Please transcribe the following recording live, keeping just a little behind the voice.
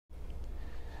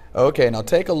Okay, now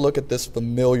take a look at this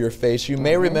familiar face. You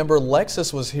may remember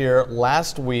Lexus was here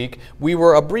last week. We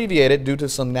were abbreviated due to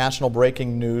some national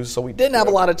breaking news, so we didn't have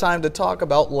a lot of time to talk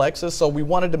about Lexus, so we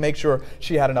wanted to make sure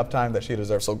she had enough time that she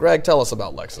deserves. So Greg, tell us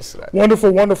about Lexus today.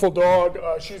 Wonderful, wonderful dog.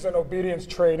 She's in obedience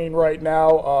training right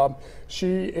now.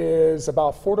 She is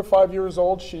about 4 to 5 years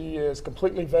old. She is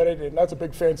completely vetted, and that's a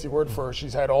big fancy word for her.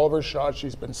 She's had all of her shots.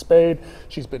 She's been spayed.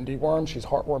 She's been dewormed. She's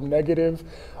heartworm negative.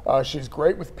 She's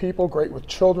great with people, great with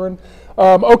children.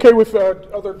 Okay with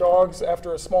other dogs.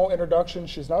 After a small introduction,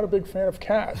 she's not a big fan of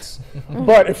cats.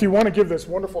 But if you want to give this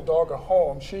wonderful dog a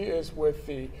home, she is with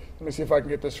the, let me see if I can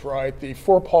get this right, the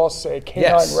For Paws Sake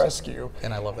Canine Rescue.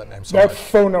 And I love that name so much. That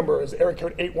phone number is area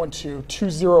code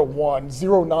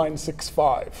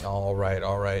 812-201-0965. All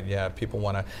right. Yeah, people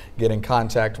want to get in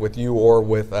contact with you or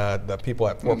with the people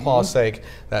at For Paws Sake.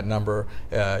 That number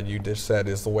you just said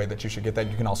is the way that you should get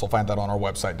that. You can also find that on our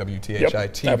website,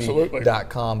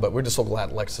 WTHI-TV.com. But we're just so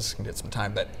glad Lexus can get some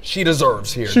time that she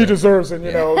deserves here. She deserves, and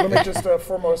let me just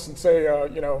foremost and say,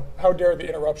 how dare the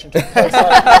interruption take place.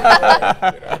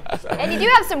 And you do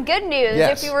have some good news.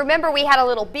 Yes. If you remember, we had a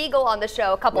little beagle on the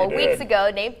show a couple of weeks ago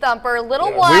named Thumper. A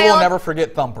little wild. We will never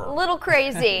forget Thumper. A little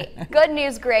crazy. Good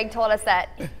news, Greg told us that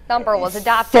Thumper was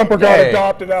adopted. Thumper got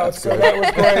adopted out, so that was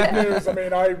great news. I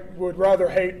mean, I would rather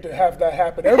hate to have that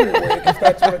happen every week if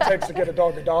that's what it takes to get a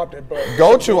dog adopted. But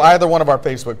go to either one of our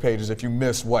Facebook pages if you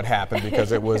missed what happened,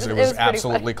 because it was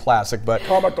absolutely classic. But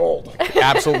comic gold.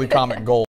 Absolutely comic gold.